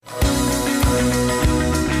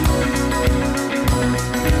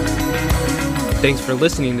Thanks for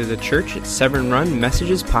listening to the Church at Severn Run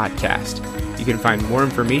Messages podcast. You can find more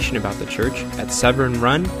information about the church at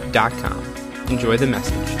severnrun.com. Enjoy the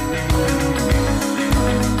message.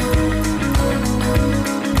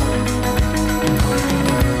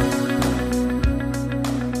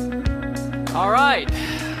 All right.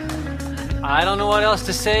 I don't know what else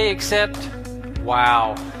to say except,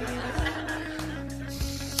 wow.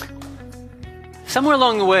 Somewhere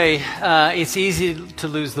along the way, it's easy to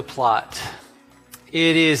lose the plot.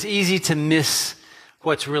 It is easy to miss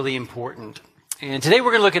what's really important. And today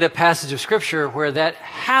we're going to look at a passage of Scripture where that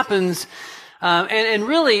happens. And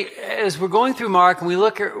really, as we're going through Mark, and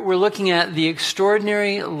we're looking at the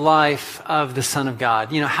extraordinary life of the Son of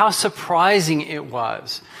God. You know, how surprising it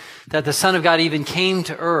was that the Son of God even came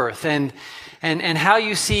to earth. And how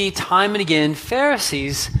you see time and again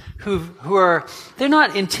Pharisees who are, they're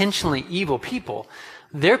not intentionally evil people.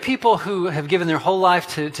 They're people who have given their whole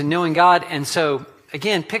life to knowing God. And so,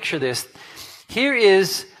 again, picture this. Here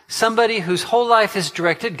is somebody whose whole life is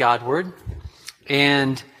directed Godward.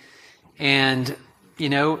 And you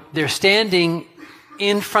know, they're standing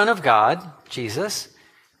in front of God, Jesus,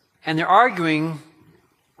 and they're arguing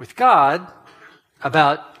with God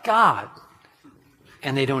about God.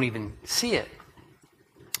 And they don't even see it.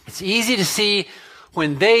 It's easy to see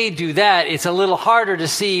when they do that. It's a little harder to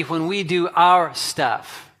see when we do our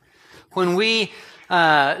stuff. When we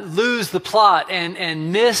lose the plot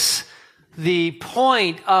and miss the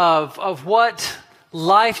point of what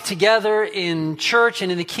life together in church and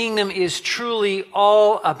in the kingdom is truly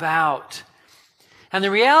all about. And the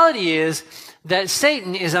reality is that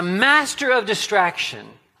Satan is a master of distraction.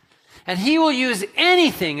 And he will use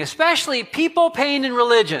anything, especially people, pain, and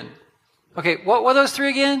religion. Okay, what were those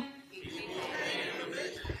three again?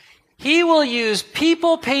 He will use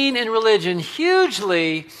people, pain, and religion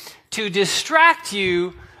hugely to distract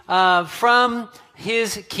you from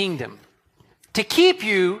his kingdom. To keep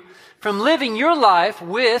you from living your life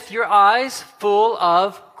with your eyes full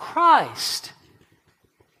of Christ.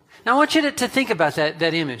 Now I want you to think about that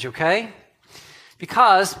image, okay?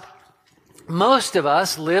 Because most of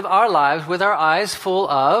us live our lives with our eyes full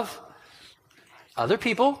of other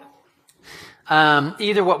people,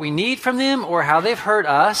 either what we need from them or how they've hurt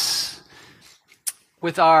us,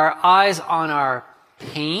 with our eyes on our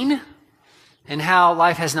pain and how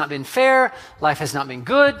life has not been fair, life has not been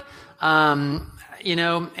good, you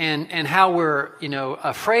know, and how we're, you know,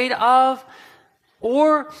 afraid of,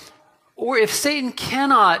 or if Satan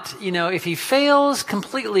cannot, you know, if he fails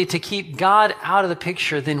completely to keep God out of the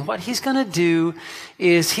picture, then what he's going to do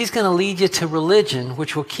is he's going to lead you to religion,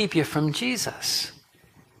 which will keep you from Jesus.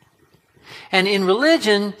 And in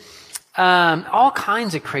religion, all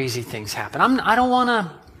kinds of crazy things happen. I don't want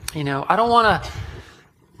to,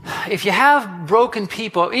 if you have broken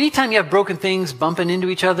people, anytime you have broken things bumping into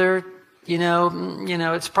each other, you know,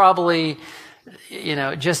 it's probably, you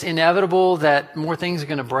know, just inevitable that more things are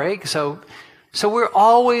going to break. So we're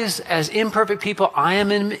always, as imperfect people, I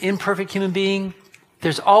am an imperfect human being.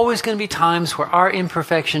 There's always going to be times where our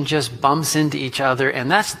imperfection just bumps into each other,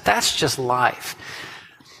 and that's just life.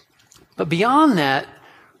 But beyond that,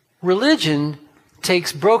 religion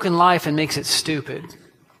takes broken life and makes it stupid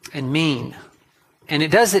and mean. And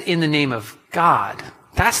it does it in the name of God.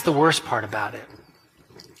 That's the worst part about it.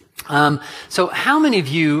 So how many of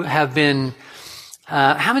you have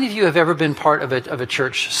ever been part of a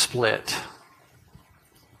church split?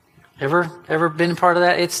 Ever been part of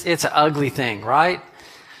that? It's an ugly thing, right?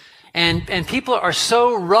 And people are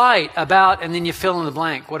so right about, and then you fill in the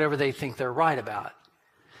blank, whatever they think they're right about.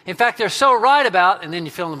 In fact, they're so right about, and then you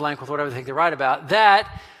fill in the blank with whatever they think they're right about, that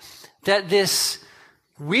this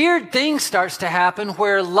weird thing starts to happen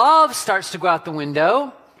where love starts to go out the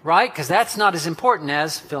window, right? Because that's not as important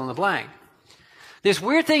as fill in the blank. This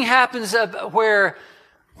weird thing happens where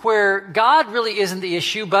God really isn't the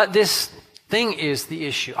issue, but this thing is the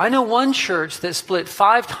issue. I know one church that split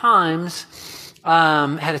 5 times,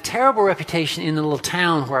 had a terrible reputation in the little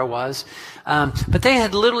town where I was, but they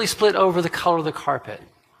had literally split over the color of the carpet.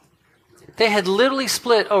 They had literally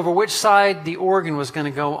split over which side the organ was going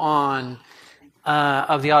to go on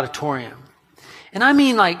of the auditorium. And I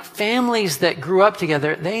mean, like, families that grew up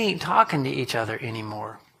together, they ain't talking to each other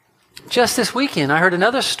anymore. Just this weekend, I heard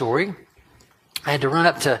another story. I had to run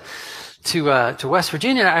up to West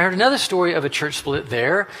Virginia. I heard another story of a church split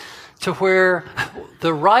there, to where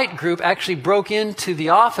the right group actually broke into the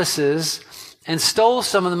offices and stole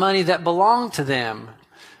some of the money that belonged to them,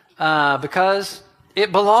 because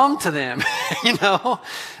it belonged to them, you know.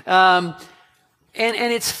 And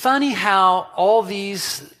it's funny how all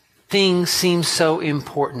these things seem so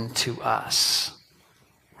important to us,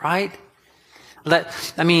 right?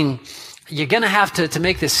 You're going to have to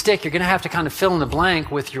make this stick. You're going to have to kind of fill in the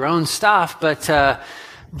blank with your own stuff. But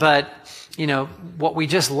what we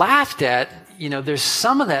just laughed at, there's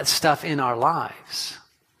some of that stuff in our lives.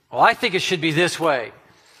 Well, I think it should be this way.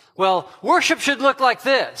 Well, worship should look like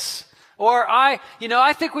this. Or I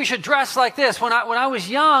think we should dress like this. When I was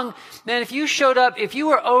young, man, if you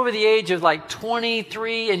were over the age of like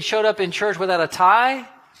 23 and showed up in church without a tie,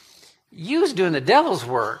 you was doing the devil's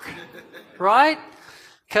work, right?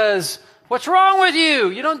 Because what's wrong with you?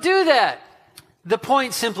 You don't do that. The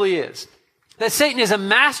point simply is that Satan is a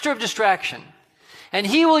master of distraction, and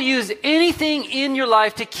he will use anything in your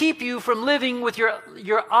life to keep you from living with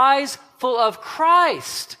your eyes full of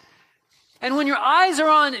Christ. And when your eyes are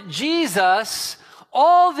on Jesus,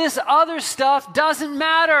 all this other stuff doesn't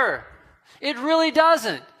matter. It really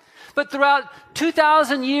doesn't. But throughout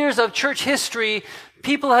 2,000 years of church history,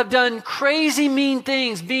 people have done crazy mean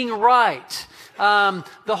things being right.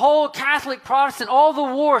 The whole Catholic, Protestant, all the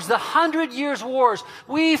wars, the 100 Years' Wars,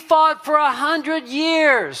 we fought for 100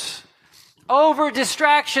 years over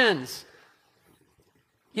distractions.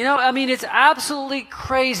 It's absolutely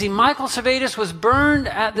crazy. Michael Servetus was burned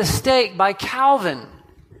at the stake by Calvin,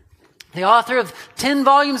 the author of 10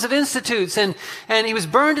 volumes of Institutes, and he was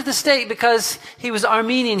burned at the stake because he was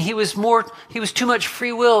Armenian. He was too much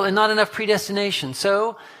free will and not enough predestination.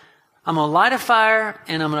 So I'm going to light a fire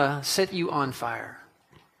and I'm going to set you on fire.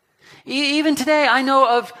 Even today, I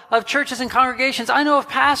know of churches and congregations. I know of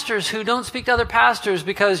pastors who don't speak to other pastors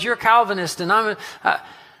because you're Calvinist and I'm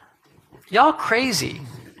y'all crazy.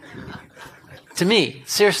 To me,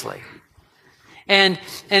 seriously. And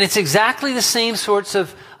it's exactly the same sorts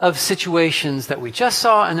of situations that we just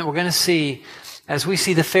saw and that we're going to see as we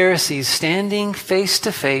see the Pharisees standing face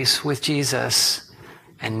to face with Jesus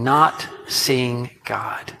and not seeing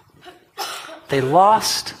God. They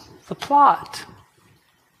lost the plot.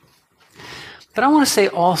 But I want to say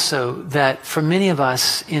also that for many of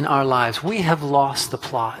us in our lives, we have lost the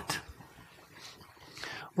plot.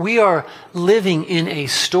 We are living in a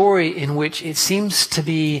story in which it seems to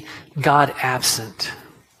be God absent.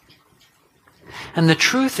 And the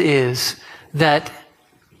truth is that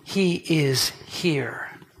He is here.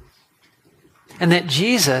 And that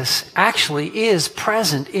Jesus actually is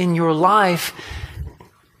present in your life,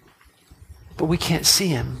 but we can't see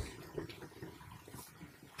Him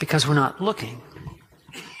because we're not looking.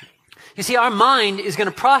 You see, our mind is going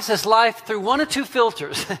to process life through one of two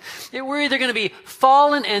filters. We're either going to be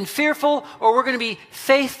fallen and fearful, or we're going to be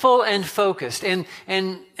faithful and focused. And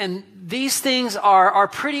these things are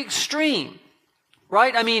pretty extreme,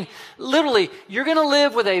 right? Literally, you're going to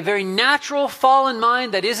live with a very natural fallen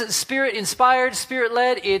mind that isn't Spirit-inspired,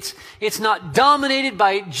 Spirit-led. It's not dominated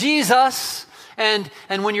by Jesus. And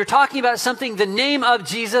when you're talking about something, the name of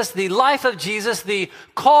Jesus, the life of Jesus, the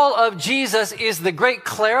call of Jesus is the great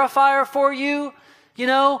clarifier for you,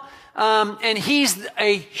 and He's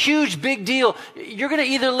a huge, big deal. You're going to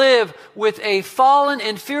either live with a fallen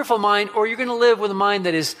and fearful mind, or you're going to live with a mind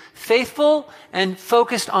that is faithful and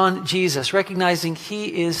focused on Jesus, recognizing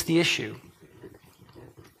He is the issue.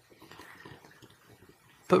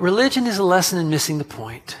 But religion is a lesson in missing the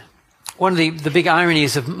point. One of the big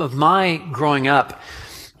ironies of my growing up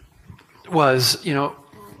was,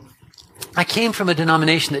 I came from a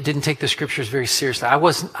denomination that didn't take the scriptures very seriously. I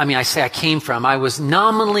was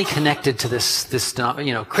nominally connected to this,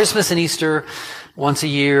 Christmas and Easter once a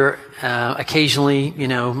year, occasionally,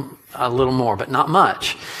 a little more, but not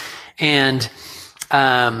much. And,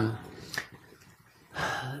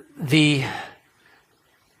 the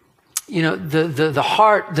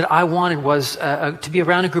heart that I wanted was to be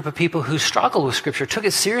around a group of people who struggled with Scripture, took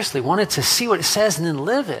it seriously, wanted to see what it says and then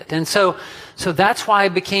live it. And so that's why I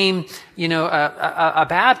became, a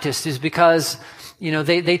Baptist, is because,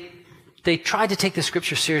 they tried to take the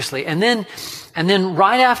Scripture seriously. And then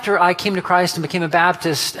right after I came to Christ and became a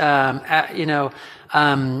Baptist, then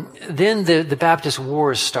the Baptist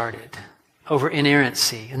wars started over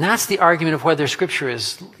inerrancy. And that's the argument of whether Scripture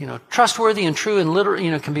is, trustworthy and true and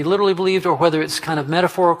literal, can be literally believed, or whether it's kind of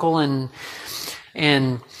metaphorical. And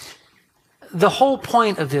the whole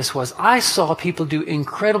point of this was I saw people do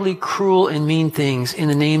incredibly cruel and mean things in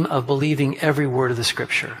the name of believing every word of the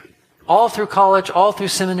Scripture. All through college, all through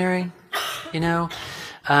seminary,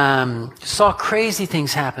 saw crazy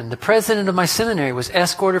things happen. The president of my seminary was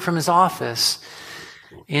escorted from his office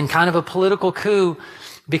in kind of a political coup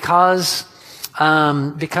because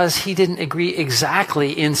he didn't agree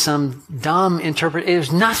exactly in some dumb interpretation. It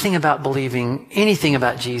was nothing about believing anything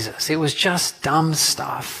about Jesus. It was just dumb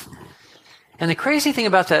stuff. And the crazy thing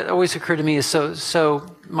about that always occurred to me is so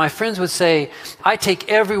my friends would say, I take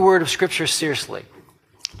every word of Scripture seriously.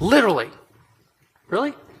 Literally.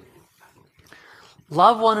 Really?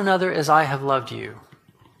 Love one another as I have loved you.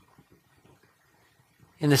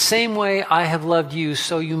 In the same way I have loved you,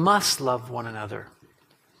 so you must love one another.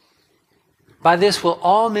 By this will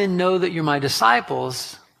all men know that you're my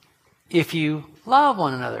disciples, if you love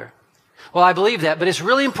one another. Well, I believe that, but it's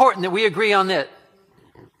really important that we agree on that.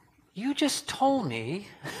 You just told me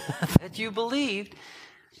that you believed.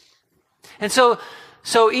 And so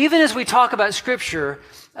even as we talk about Scripture,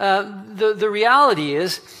 the reality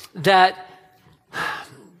is that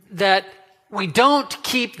we don't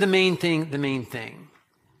keep the main thing.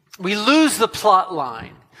 We lose the plot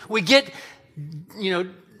line. We get,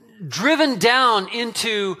 driven down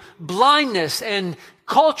into blindness and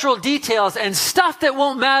cultural details and stuff that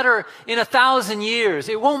won't matter in 1,000 years.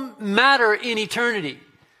 It won't matter in eternity.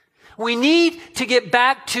 We need to get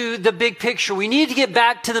back to the big picture. We need to get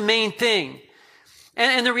back to the main thing.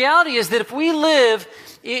 And the reality is that if we live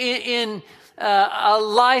in a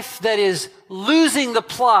life that is losing the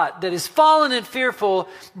plot, that is fallen and fearful,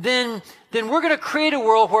 then we're going to create a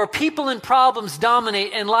world where people and problems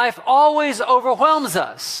dominate and life always overwhelms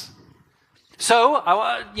us. So,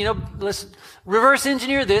 let's reverse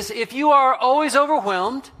engineer this. If you are always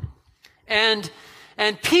overwhelmed and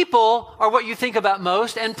people are what you think about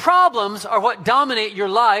most, and problems are what dominate your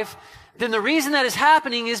life, then the reason that is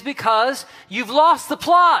happening is because you've lost the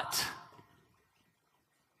plot.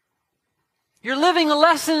 You're living a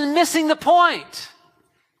lesson and missing the point.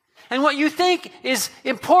 And what you think is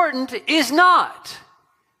important is not.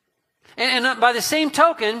 And by the same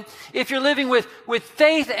token, if you're living with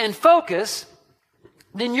faith and focus,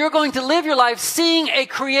 then you're going to live your life seeing a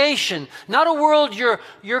creation, not a world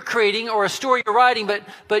you're creating or a story you're writing,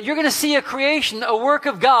 but you're going to see a creation, a work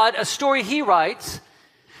of God, a story He writes.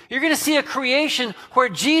 You're going to see a creation where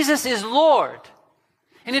Jesus is Lord.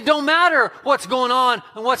 And it don't matter what's going on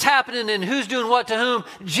and what's happening and who's doing what to whom.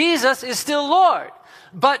 Jesus is still Lord.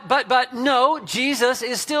 But no, Jesus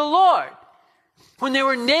is still Lord. When they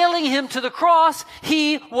were nailing Him to the cross,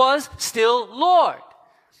 He was still Lord.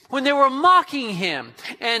 When they were mocking Him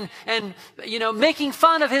and making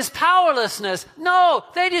fun of His powerlessness, no,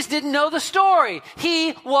 they just didn't know the story.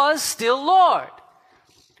 He was still Lord.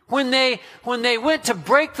 When they went to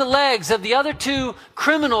break the legs of the other two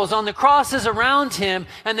criminals on the crosses around Him,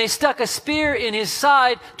 and they stuck a spear in His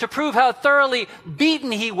side to prove how thoroughly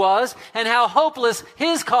beaten He was and how hopeless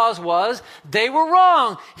His cause was, they were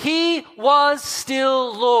wrong. He was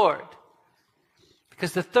still Lord.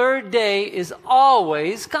 Because the third day is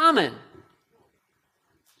always coming.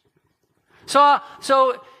 So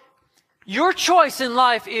your choice in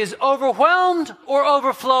life is overwhelmed or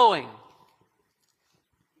overflowing.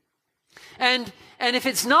 And if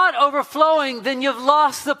it's not overflowing, then you've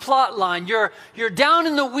lost the plot line. You're down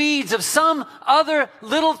in the weeds of some other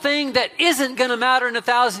little thing that isn't going to matter in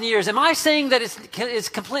 1,000 years. Am I saying that it's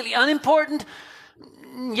completely unimportant?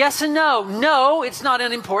 Yes and no. No, it's not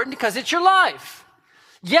unimportant because it's your life.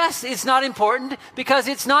 Yes, it's not important because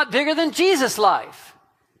it's not bigger than Jesus' life.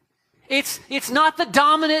 It's not the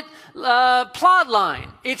dominant plot line.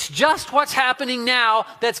 It's just what's happening now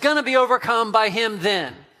that's going to be overcome by Him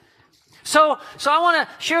then. So I want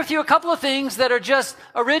to share with you a couple of things that are just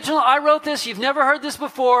original. I wrote this. You've never heard this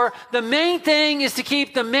before. The main thing is to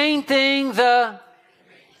keep the main thing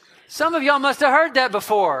Some of y'all must have heard that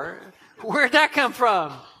before. Where'd that come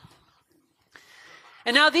from?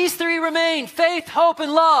 And now these three remain: faith, hope,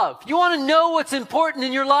 and love. You want to know what's important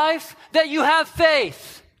in your life? That you have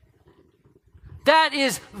faith. That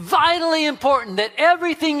is vitally important, that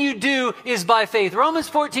everything you do is by faith. Romans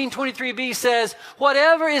 14:23b says,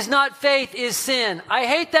 whatever is not faith is sin. I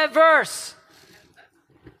hate that verse.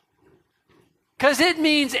 Because it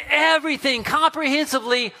means everything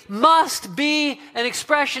comprehensively must be an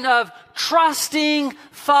expression of trusting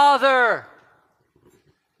Father.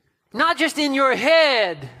 Not just in your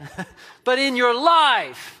head, but in your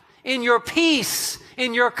life, in your peace,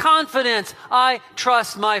 in your confidence. I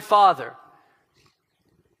trust my Father.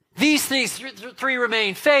 These things three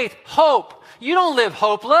remain: faith, hope. You don't live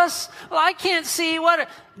hopeless. Well, I can't see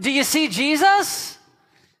do you see Jesus?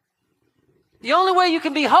 The only way you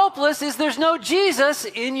can be hopeless is there's no Jesus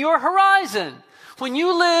in your horizon. When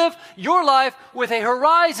you live your life with a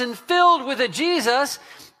horizon filled with a Jesus,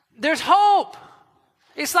 there's hope.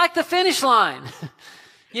 It's like the finish line.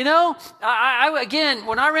 Again,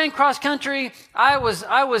 when I ran cross country, I was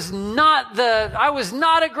not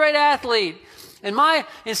a great athlete. And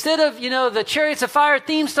instead of, the Chariots of Fire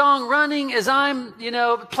theme song running as I'm,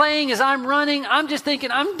 playing as I'm running, I'm just thinking,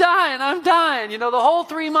 I'm dying, the whole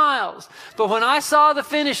 3 miles. But when I saw the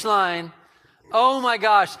finish line, oh my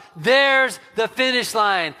gosh, there's the finish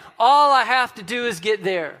line. All I have to do is get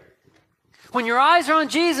there. When your eyes are on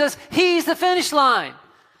Jesus, He's the finish line.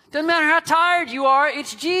 Doesn't matter how tired you are,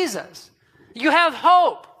 it's Jesus. You have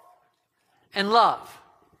hope and love.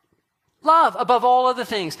 Love above all other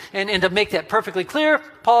things. And to make that perfectly clear,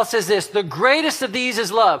 Paul says this, the greatest of these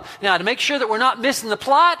is love. Now, to make sure that we're not missing the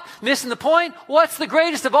plot, missing the point, what's the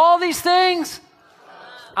greatest of all these things?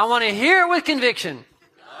 I want to hear it with conviction.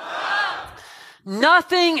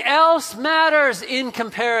 Nothing else matters in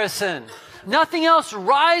comparison. Nothing else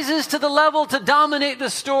rises to the level to dominate the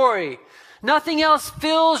story. Nothing else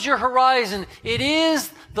fills your horizon. It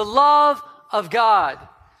is the love of God.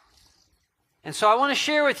 And so I want to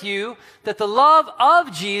share with you that the love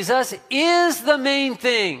of Jesus is the main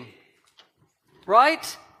thing.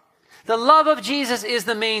 Right? The love of Jesus is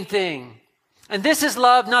the main thing. And this is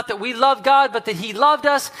love, not that we love God, but that He loved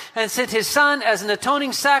us and sent His Son as an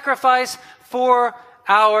atoning sacrifice for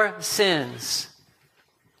our sins.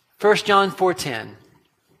 1 John 4:10.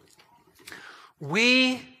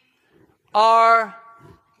 We are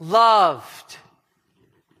loved.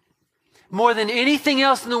 More than anything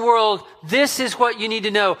else in the world, this is what you need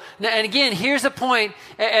to know. Now, and again, here's the point.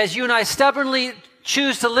 As you and I stubbornly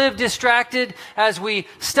choose to live distracted, as we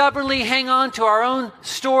stubbornly hang on to our own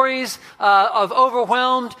stories of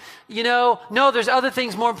overwhelmed, no, there's other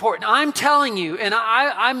things more important. I'm telling you, and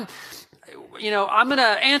I'm going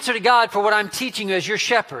to answer to God for what I'm teaching you as your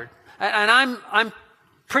shepherd. And I'm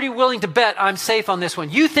pretty willing to bet I'm safe on this one.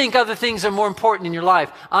 You think other things are more important in your life.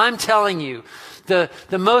 I'm telling you, the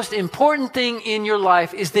most important thing in your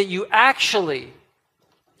life is that you actually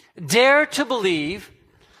dare to believe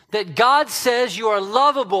that God says you are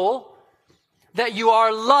lovable, that you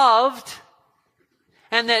are loved,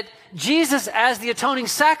 and that Jesus as the atoning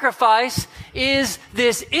sacrifice is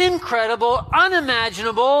this incredible,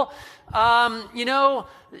 unimaginable,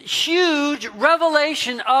 huge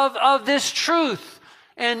revelation of this truth.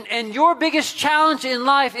 And your biggest challenge in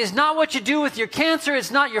life is not what you do with your cancer.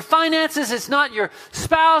 It's not your finances. It's not your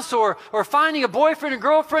spouse or finding a boyfriend or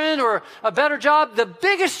girlfriend or a better job. The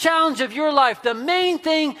biggest challenge of your life, the main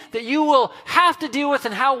thing that you will have to deal with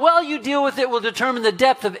and how well you deal with it will determine the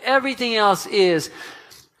depth of everything else is,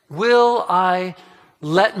 will I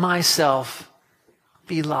let myself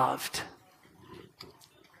be loved?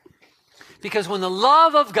 Because when the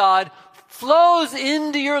love of God flows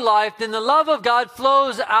into your life, then the love of God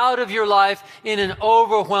flows out of your life in an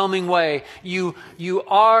overwhelming way. You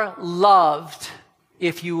are loved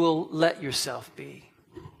if you will let yourself be.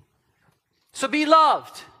 So be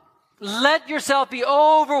loved. Let yourself be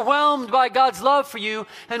overwhelmed by God's love for you.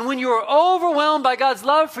 And when you are overwhelmed by God's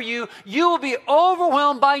love for you, you will be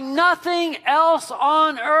overwhelmed by nothing else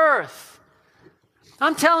on earth.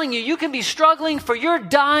 I'm telling you, you can be struggling for your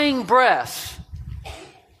dying breath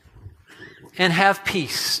and have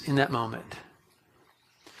peace in that moment.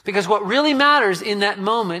 Because what really matters in that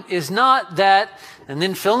moment is not that, and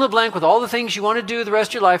then fill in the blank with all the things you want to do the rest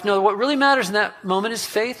of your life. No, what really matters in that moment is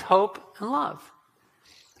faith, hope, and love.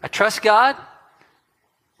 I trust God.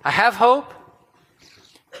 I have hope.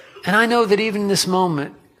 And I know that even in this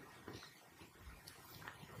moment,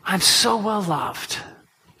 I'm so well loved.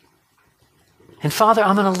 And Father,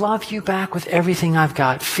 I'm going to love you back with everything I've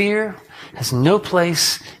got. Fear has no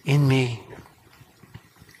place in me.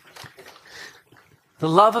 The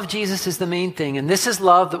love of Jesus is the main thing, and this is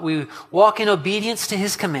love, that we walk in obedience to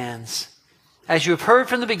His commands. As you have heard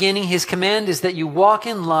from the beginning, His command is that you walk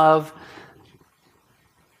in love,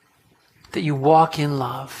 that you walk in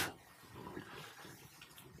love.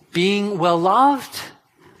 Being well loved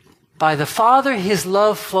by the Father, His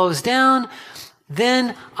love flows down.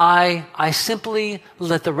 Then I simply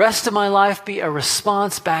let the rest of my life be a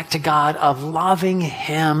response back to God of loving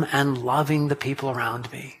Him and loving the people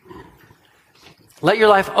around me. Let your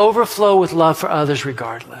life overflow with love for others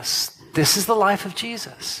regardless. This is the life of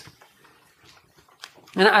Jesus.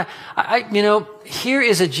 And here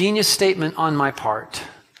is a genius statement on my part.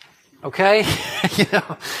 Okay?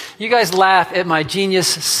 You guys laugh at my genius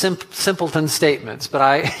simpleton statements,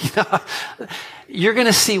 but you're going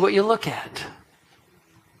to see what you look at.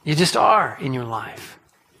 You just are in your life.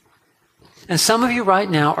 And some of you right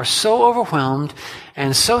now are so overwhelmed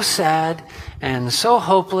and so sad and so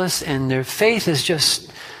hopeless, and their faith is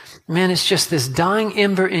just, it's just this dying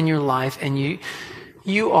ember in your life, and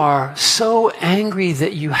you are so angry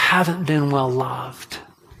that you haven't been well loved.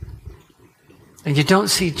 And you don't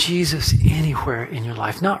see Jesus anywhere in your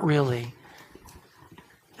life. Not really.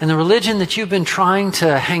 And the religion that you've been trying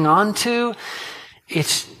to hang on to,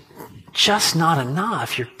 it's just not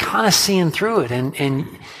enough. You're kind of seeing through it, and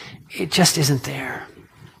it just isn't there.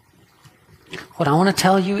 What I want to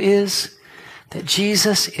tell you is that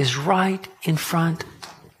Jesus is right in front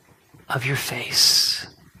of your face.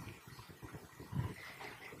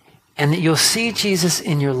 And that you'll see Jesus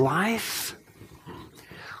in your life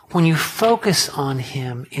when you focus on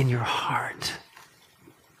him in your heart.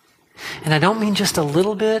 And I don't mean just a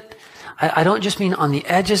little bit. I don't just mean on the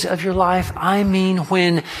edges of your life. I mean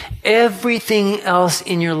when everything else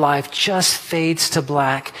in your life just fades to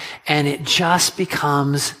black and it just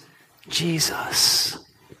becomes Jesus.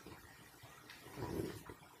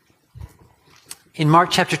 In Mark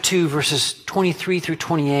chapter 2, verses 23 through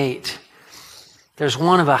 28, there's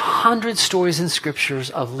one of 100 stories in scriptures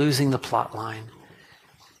of losing the plot line.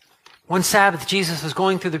 One Sabbath, Jesus was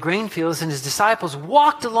going through the grain fields, and his disciples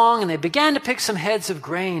walked along, and they began to pick some heads of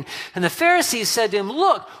grain. And the Pharisees said to him,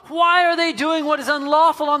 "Look, why are they doing what is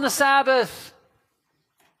unlawful on the Sabbath?"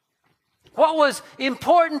 What was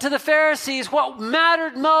important to the Pharisees, what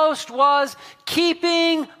mattered most, was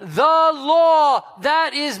keeping the law.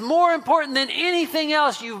 That is more important than anything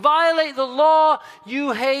else. You violate the law,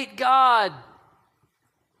 you hate God.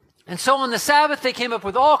 And so on the Sabbath, they came up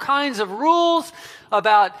with all kinds of rules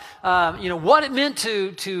about, what it meant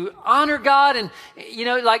to honor God. And,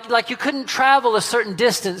 like you couldn't travel a certain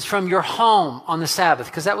distance from your home on the Sabbath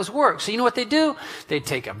because that was work. So you know what they'd do? They'd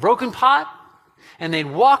take a broken pot and they'd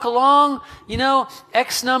walk along,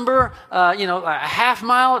 X number, a half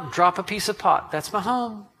mile, drop a piece of pot. That's my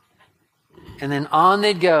home. And then on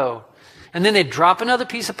they'd go. And then they'd drop another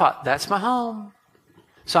piece of pot. That's my home.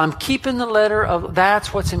 So I'm keeping the letter of,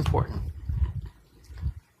 that's what's important.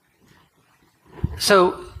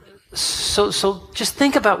 So just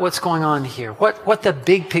think about what's going on here. What the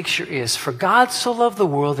big picture is. For God so loved the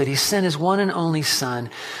world that he sent his one and only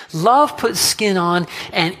Son. Love puts skin on,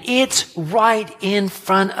 and it's right in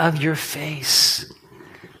front of your face.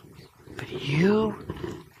 But you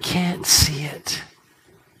can't see it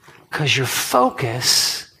because your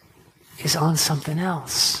focus is on something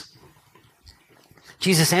else.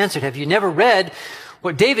 Jesus answered, "Have you never read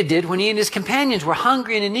what David did when he and his companions were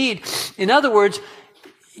hungry and in need?" In other words,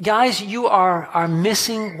 guys, you are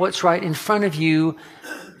missing what's right in front of you.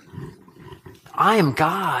 I am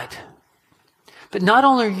God. But not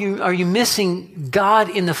only are you missing God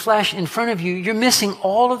in the flesh in front of you, you're missing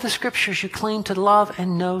all of the scriptures you claim to love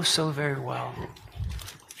and know so very well.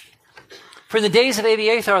 For in the days of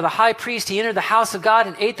Abiathar, the high priest, he entered the house of God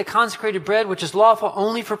and ate the consecrated bread, which is lawful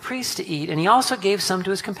only for priests to eat. And he also gave some to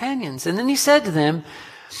his companions. And then he said to them,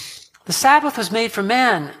 "The Sabbath was made for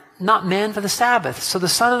man, not man for the Sabbath. So the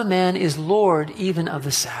Son of the Man is Lord even of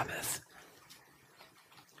the Sabbath."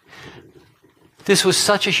 This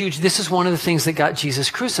is one of the things that got Jesus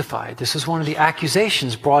crucified. This was one of the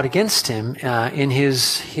accusations brought against him in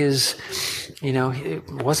his it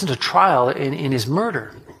wasn't a trial in his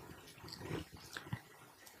murder.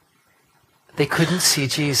 They couldn't see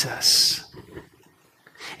Jesus.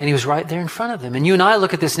 And he was right there in front of them. And you and I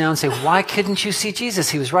look at this now and say, why couldn't you see Jesus?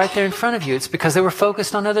 He was right there in front of you. It's because they were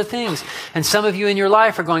focused on other things. And some of you in your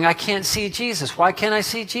life are going, I can't see Jesus. Why can't I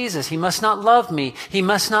see Jesus? He must not love me. He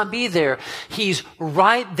must not be there. He's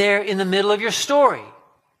right there in the middle of your story.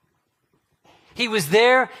 He was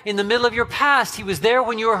there in the middle of your past. He was there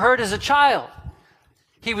when you were hurt as a child.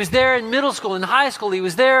 He was there in middle school and high school. He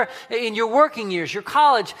was there in your working years, your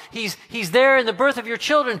college. He's there in the birth of your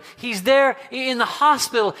children. He's there in the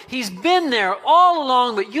hospital. He's been there all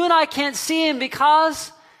along, but you and I can't see him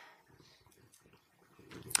because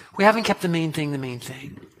we haven't kept the main thing the main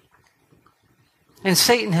thing. And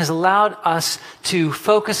Satan has allowed us to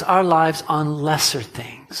focus our lives on lesser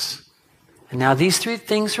things. And now these three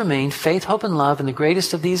things remain: faith, hope, and love. And the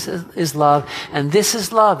greatest of these is love. And this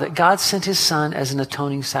is love, that God sent his Son as an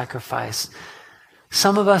atoning sacrifice.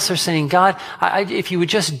 Some of us are saying, God, if you would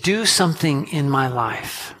just do something in my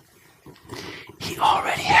life. He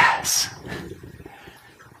already has.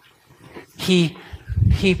 He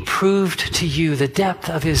proved to you the depth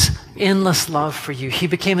of his endless love for you. He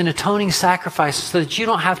became an atoning sacrifice so that you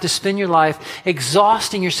don't have to spend your life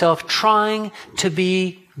exhausting yourself trying to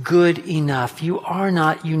be good enough. You are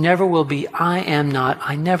not. You never will be. I am not.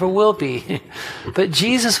 I never will be. But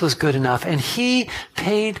Jesus was good enough, and he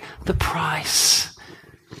paid the price.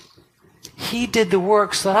 He did the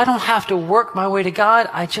work so that I don't have to work my way to God.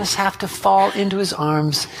 I just have to fall into his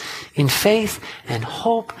arms in faith and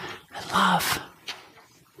hope and love.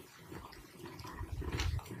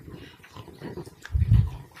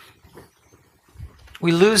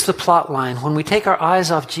 We lose the plot line when we take our eyes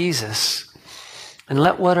off Jesus and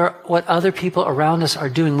let what other people around us are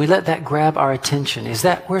doing, we let that grab our attention. Is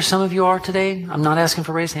that where some of you are today? I'm not asking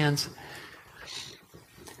for raised hands.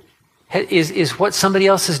 Is what somebody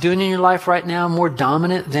else is doing in your life right now more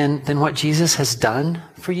dominant than what Jesus has done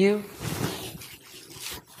for you?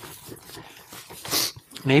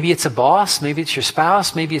 Maybe it's a boss, maybe it's your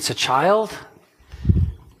spouse, maybe it's a child.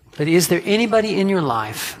 But is there anybody in your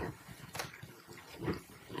life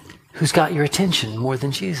who's got your attention more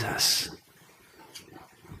than Jesus?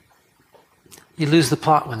 You lose the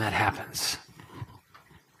plot when that happens.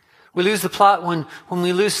 We lose the plot when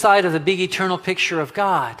we lose sight of the big eternal picture of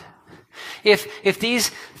God. If these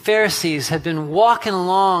Pharisees had been walking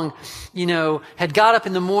along, had got up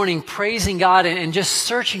in the morning praising God and just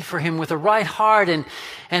searching for Him with a right heart and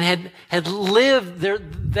had lived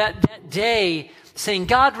that day saying,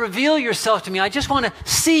 God, reveal yourself to me. I just want to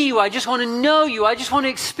see you. I just want to know you. I just want to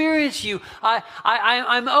experience you.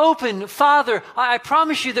 I'm open. Father, I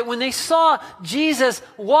promise you that when they saw Jesus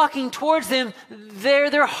walking towards them,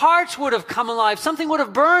 their hearts would have come alive. Something would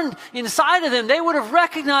have burned inside of them. They would have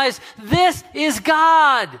recognized this is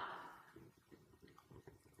God.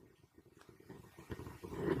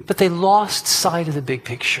 But they lost sight of the big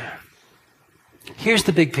picture. Here's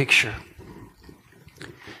the big picture.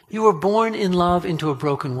 You were born in love into a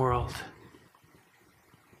broken world.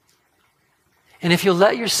 And if you'll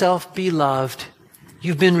let yourself be loved,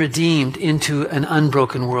 you've been redeemed into an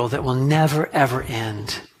unbroken world that will never, ever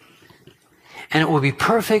end. And it will be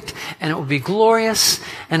perfect, and it will be glorious,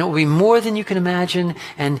 and it will be more than you can imagine,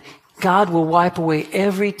 and God will wipe away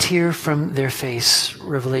every tear from their face,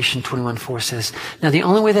 Revelation 21:4 says. Now, the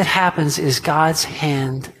only way that happens is God's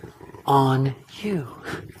hand on you.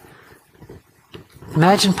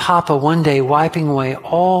 Imagine Papa one day wiping away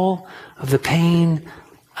all of the pain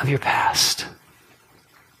of your past.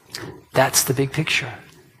 That's the big picture.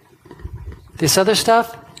 This other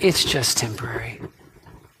stuff, it's just temporary.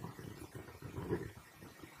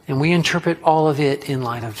 And we interpret all of it in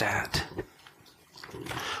light of that.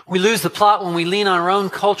 We lose the plot when we lean on our own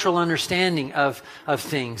cultural understanding of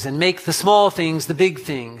things and make the small things the big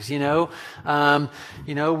things. We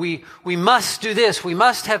must do this. We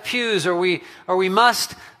must have pews, or we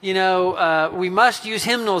must we must use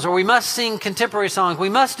hymnals, or we must sing contemporary songs. We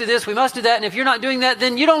must do this. We must do that. And if you're not doing that,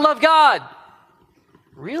 then you don't love God.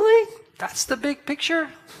 Really? That's the big picture?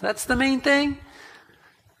 That's the main thing?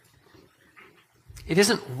 It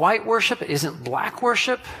isn't white worship. It isn't black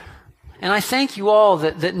worship. And I thank you all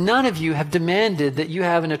that none of you have demanded that you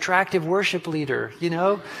have an attractive worship leader,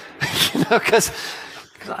 because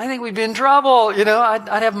I think we'd be in trouble,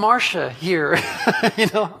 I'd have Marcia here,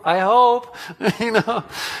 I hope,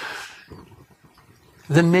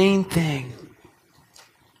 The main thing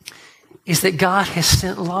is that God has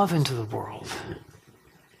sent love into the world.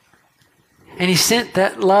 And He sent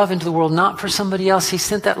that love into the world not for somebody else. He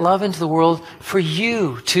sent that love into the world for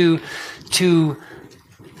you to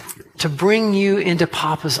bring you into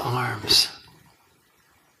Papa's arms.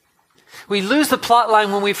 We lose the plot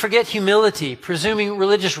line when we forget humility, presuming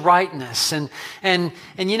religious rightness. And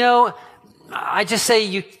I just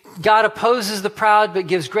say God opposes the proud but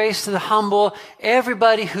gives grace to the humble.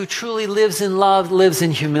 Everybody who truly lives in love lives in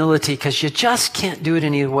humility, because you just can't do it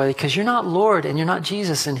any other way, because you're not Lord and you're not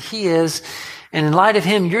Jesus and He is. And in light of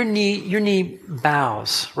Him, your knee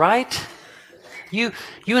bows, right? You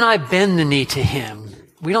and I bend the knee to Him.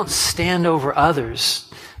 We don't stand over others,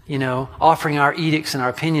 offering our edicts and our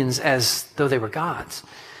opinions as though they were God's.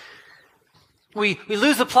 We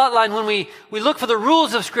lose the plot line when we look for the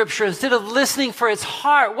rules of Scripture instead of listening for its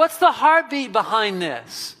heart. What's the heartbeat behind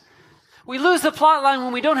this? We lose the plot line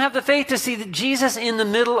when we don't have the faith to see Jesus in the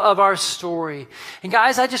middle of our story. And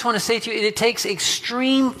guys, I just want to say to you, it takes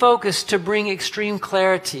extreme focus to bring extreme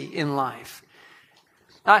clarity in life.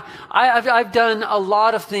 I've done a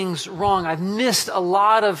lot of things wrong. I've missed a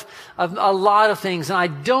lot of things, and I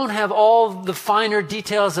don't have all the finer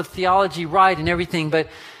details of theology right and everything. But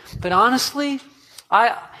honestly,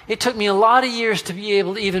 it took me a lot of years to be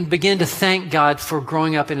able to even begin to thank God for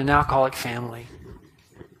growing up in an alcoholic family.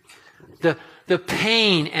 The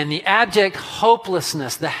pain and the abject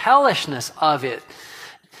hopelessness, the hellishness of it.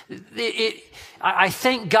 I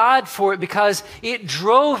thank God for it because it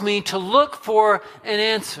drove me to look for an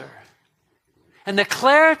answer. And the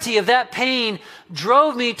clarity of that pain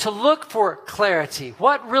drove me to look for clarity.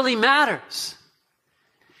 What really matters?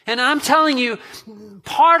 And I'm telling you,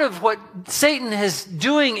 part of what Satan is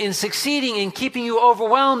doing in succeeding in keeping you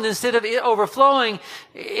overwhelmed instead of it overflowing,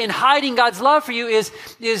 in hiding God's love for you is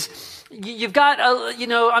You've got,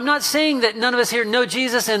 I'm not saying that none of us here know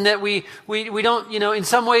Jesus and that we don't, in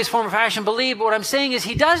some ways, form or fashion believe, but what I'm saying is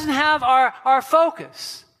he doesn't have our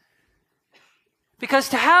focus. Because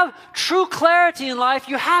to have true clarity in life,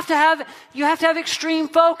 you have to have extreme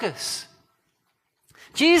focus.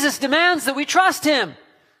 Jesus demands that we trust him.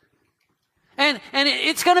 And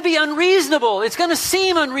it's going to be unreasonable. It's going to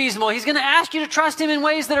seem unreasonable. He's going to ask you to trust him in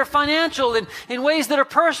ways that are financial and in ways that are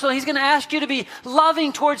personal. He's going to ask you to be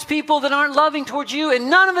loving towards people that aren't loving towards you.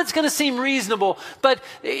 And none of it's going to seem reasonable. But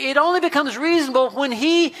it only becomes reasonable when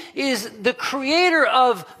he is the creator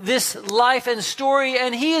of this life and story.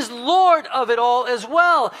 And he is Lord of it all as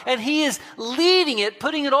well. And he is leading it,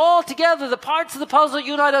 putting it all together, the parts of the puzzle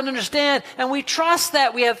you and I don't understand. And we trust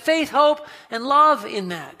that. We have faith, hope, and love in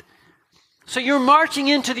that. So you're marching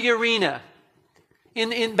into the arena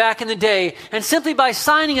back in the day, and simply by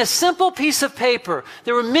signing a simple piece of paper,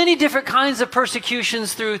 there were many different kinds of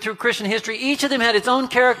persecutions through Christian history. Each of them had its own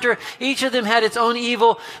character. Each of them had its own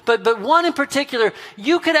evil. But one in particular,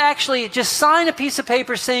 you could actually just sign a piece of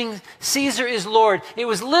paper saying Caesar is Lord. It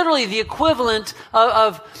was literally the equivalent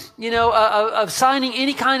of signing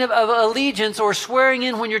any kind of allegiance or swearing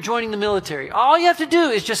in when you're joining the military. All you have to do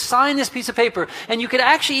is just sign this piece of paper, and you could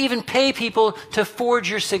actually even pay people to forge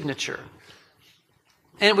your signature.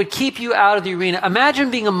 And it would keep you out of the arena.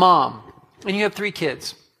 Imagine being a mom, and you have 3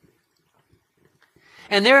 kids.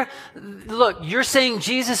 And you're saying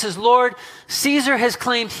Jesus is Lord. Caesar has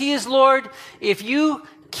claimed he is Lord. If you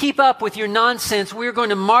keep up with your nonsense, we're going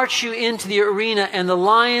to march you into the arena, and the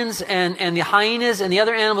lions and the hyenas and the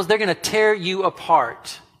other animals, they're going to tear you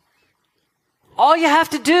apart. All you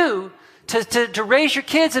have to do to raise your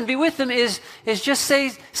kids and be with them is just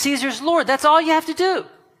say Caesar's Lord. That's all you have to do.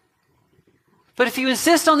 But if you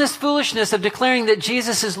insist on this foolishness of declaring that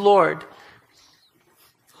Jesus is Lord,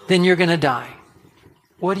 then you're going to die.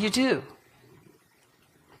 What do?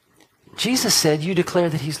 Jesus said you declare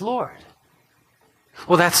that he's Lord.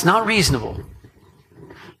 Well, that's not reasonable.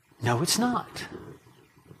 No, it's not.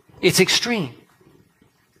 It's extreme.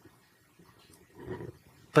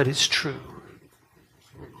 But it's true.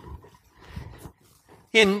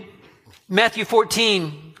 In Matthew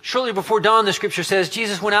 14, shortly before dawn, the scripture says,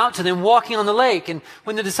 Jesus went out to them walking on the lake. And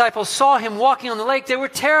when the disciples saw him walking on the lake, they were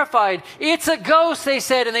terrified. It's a ghost, they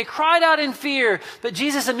said, and they cried out in fear. But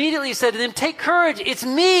Jesus immediately said to them, take courage, it's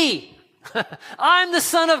me. I'm the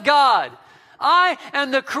Son of God. I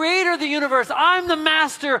am the creator of the universe. I'm the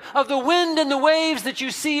master of the wind and the waves that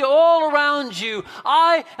you see all around you.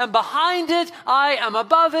 I am behind it. I am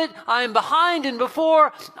above it. I am behind and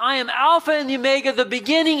before. I am Alpha and the Omega, the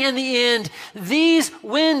beginning and the end. These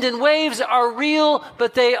wind and waves are real,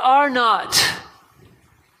 but they are not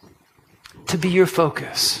to be your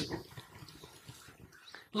focus.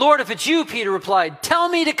 Lord, if it's you, Peter replied, tell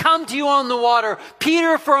me to come to you on the water.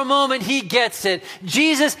 Peter, for a moment, he gets it.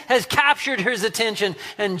 Jesus has captured his attention,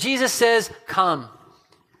 and Jesus says, come.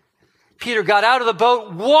 Peter got out of the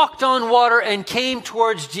boat, walked on water, and came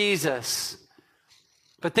towards Jesus.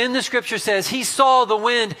 But then the scripture says he saw the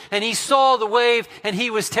wind, and he saw the wave, and he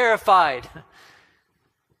was terrified.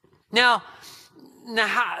 Now,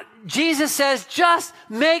 Jesus says, just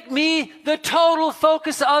make me the total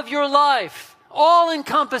focus of your life.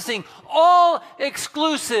 All-encompassing,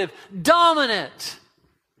 all-exclusive, dominant.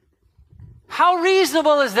 How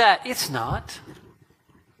reasonable is that? It's not.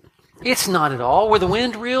 It's not at all. Were the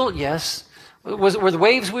wind real? Yes. Were the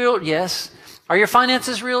waves real? Yes. Are your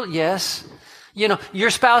finances real? Yes.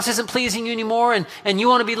 Your spouse isn't pleasing you anymore, and you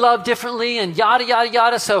want to be loved differently, and yada, yada,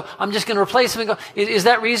 yada, so I'm just going to replace him and go. Is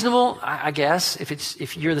that reasonable? I guess,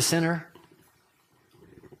 if you're the sinner.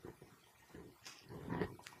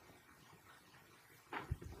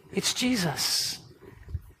 It's Jesus.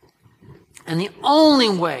 And the only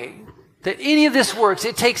way that any of this works,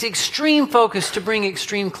 it takes extreme focus to bring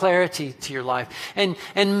extreme clarity to your life. And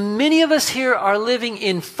many of us here are living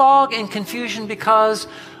in fog and confusion because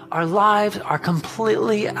our lives are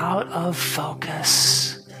completely out of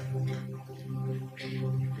focus.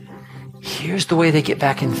 Here's the way they get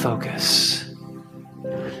back in focus.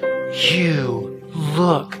 You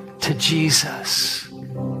look to Jesus.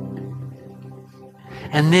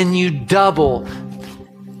 And then you double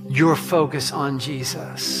your focus on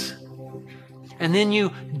Jesus. And then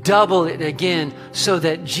you double it again so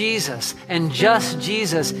that Jesus and just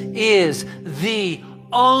Jesus is the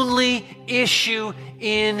only issue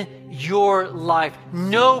in your life.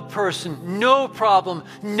 No person, no problem,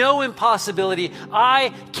 no impossibility.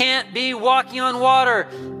 I can't be walking on water.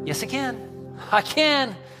 Yes, I can. I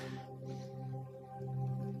can.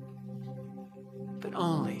 But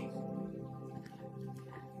only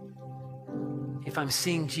if I'm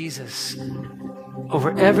seeing Jesus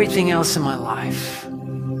over everything else in my life,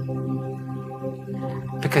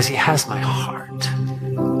 because he has my heart.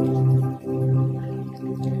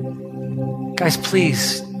 Guys,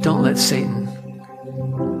 please don't let Satan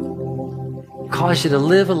cause you to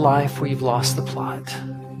live a life where you've lost the plot.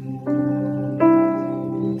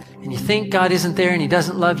 And you think God isn't there and he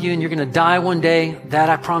doesn't love you and you're going to die one day. That,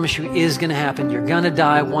 I promise you, is going to happen. You're going to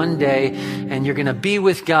die one day and you're going to be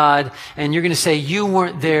with God and you're going to say you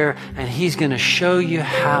weren't there, and he's going to show you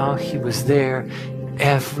how he was there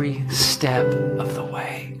every step of the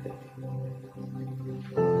way.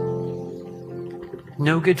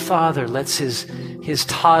 No good father lets his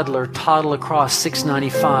toddler toddle across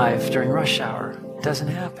 695 during rush hour. It doesn't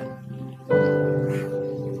happen.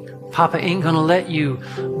 Papa ain't going to let you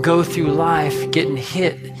go through life getting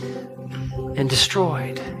hit and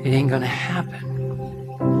destroyed. It ain't going to happen.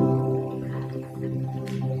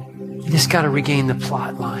 You just got to regain the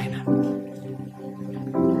plot line.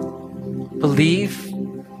 Believe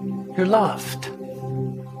you're loved.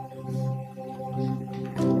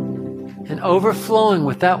 And overflowing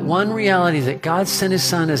with that one reality that God sent his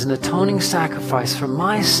son as an atoning sacrifice for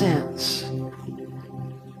my sins.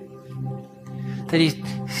 That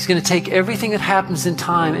he's going to take everything that happens in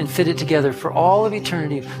time and fit it together for all of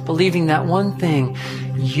eternity, believing that one thing,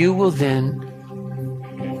 you will then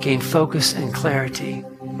gain focus and clarity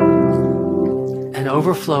and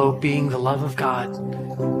overflow being the love of God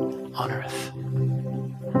on earth.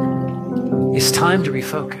 It's time to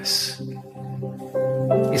refocus.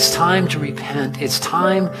 It's time to repent. It's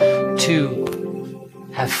time to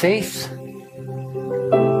have faith,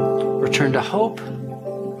 return to hope,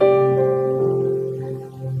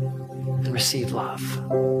 and receive love.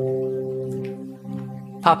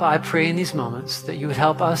 Papa, I pray in these moments that you would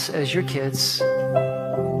help us as your kids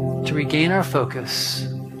to regain our focus,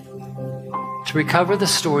 to recover the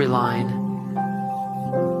storyline,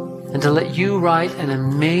 and to let you write an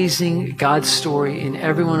amazing God story in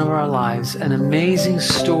every one of our lives, an amazing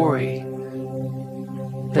story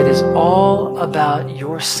that is all about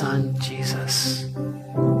your son, Jesus.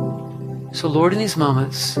 So Lord, in these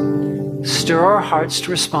moments, stir our hearts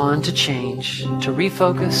to respond, to change, to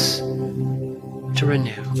refocus, to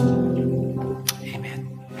renew. Amen.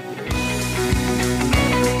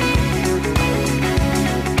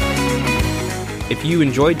 If you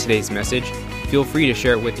enjoyed today's message, feel free to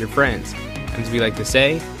share it with your friends. As we like to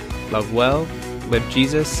say, love well, live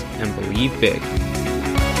Jesus, and believe big.